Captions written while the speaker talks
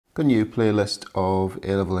Got a new playlist of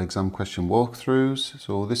A-level exam question walkthroughs.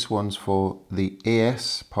 So this one's for the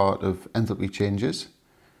AS part of enthalpy changes.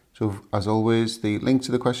 So as always, the link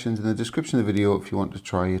to the questions in the description of the video if you want to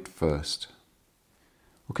try it first.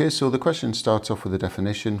 Okay, so the question starts off with a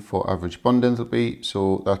definition for average bond enthalpy.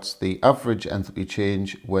 So that's the average enthalpy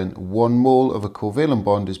change when 1 mole of a covalent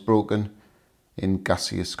bond is broken in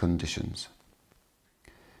gaseous conditions.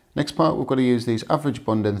 Next part, we've got to use these average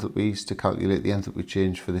bond enthalpies to calculate the enthalpy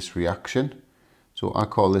change for this reaction. So I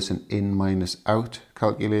call this an in minus out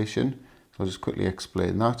calculation. So I'll just quickly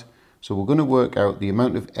explain that. So we're going to work out the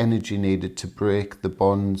amount of energy needed to break the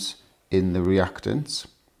bonds in the reactants.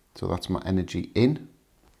 So that's my energy in.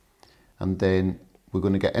 And then we're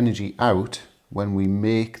going to get energy out when we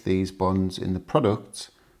make these bonds in the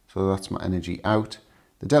products. So that's my energy out.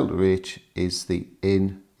 The delta H is the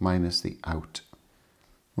in minus the out.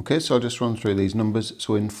 Okay, so I'll just run through these numbers.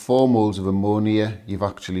 So in 4 moles of ammonia, you've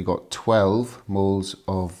actually got 12 moles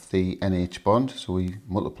of the NH bond. So we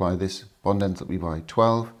multiply this bond enthalpy by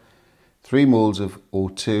 12. 3 moles of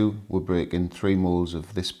O2, we're breaking 3 moles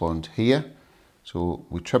of this bond here. So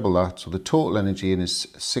we treble that. So the total energy in is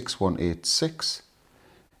 6186.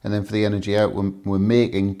 And then for the energy out, we're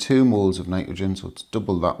making 2 moles of nitrogen, so it's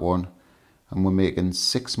double that one. And we're making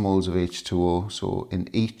 6 moles of H2O. So in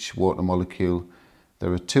each water molecule,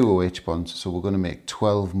 there are 2 OH bonds, so we're going to make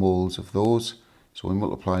 12 moles of those. So we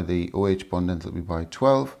multiply the OH bond enthalpy by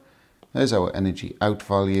 12. There's our energy out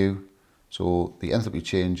value. So the enthalpy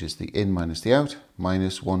change is the in minus the out,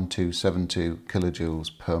 minus 1272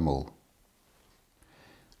 kilojoules per mole.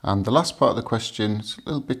 And the last part of the question is a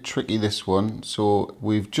little bit tricky, this one. So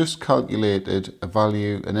we've just calculated a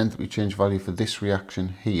value, an enthalpy change value for this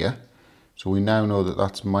reaction here. So we now know that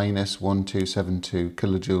that's minus 1272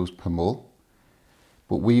 kilojoules per mole.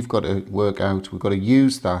 But we've got to work out, we've got to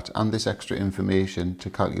use that and this extra information to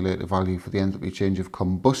calculate a value for the enthalpy change of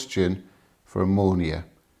combustion for ammonia.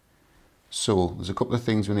 So there's a couple of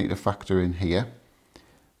things we need to factor in here.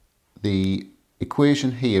 The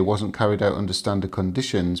equation here wasn't carried out under standard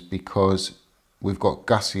conditions because we've got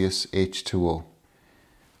gaseous H2O.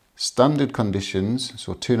 Standard conditions,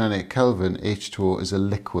 so 298 Kelvin, H2O is a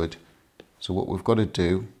liquid. So what we've got to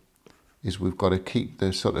do is we've got to keep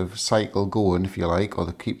the sort of cycle going, if you like,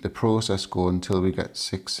 or keep the process going until we get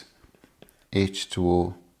 6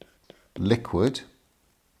 H2O liquid.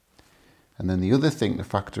 And then the other thing to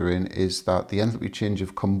factor in is that the enthalpy change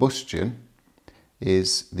of combustion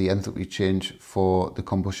is the enthalpy change for the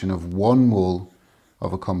combustion of 1 mole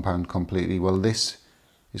of a compound completely. Well, this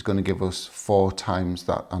is going to give us 4 times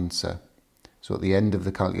that answer. So at the end of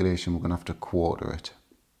the calculation, we're going to have to quarter it.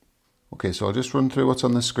 Okay, so I'll just run through what's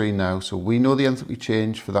on the screen now. So we know the enthalpy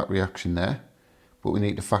change for that reaction there, but we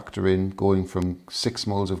need to factor in going from 6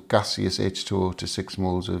 moles of gaseous H2O to 6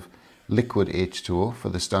 moles of liquid H2O for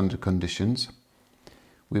the standard conditions.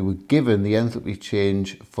 We were given the enthalpy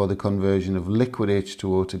change for the conversion of liquid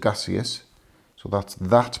H2O to gaseous. So that's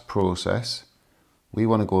that process. We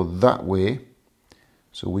want to go that way.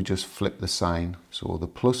 So we just flip the sign. So the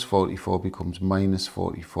plus 44 becomes minus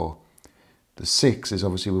 44. The 6 is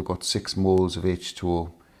obviously we've got 6 moles of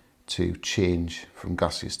H2O to change from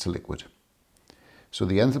gaseous to liquid. So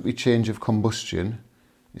the enthalpy change of combustion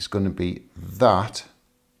is going to be that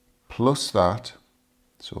plus that,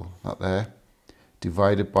 so that there,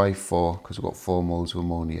 divided by 4 because we've got 4 moles of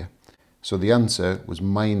ammonia. So the answer was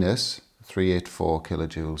minus 384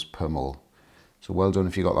 kilojoules per mole. So well done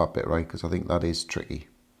if you got that bit right, because I think that is tricky.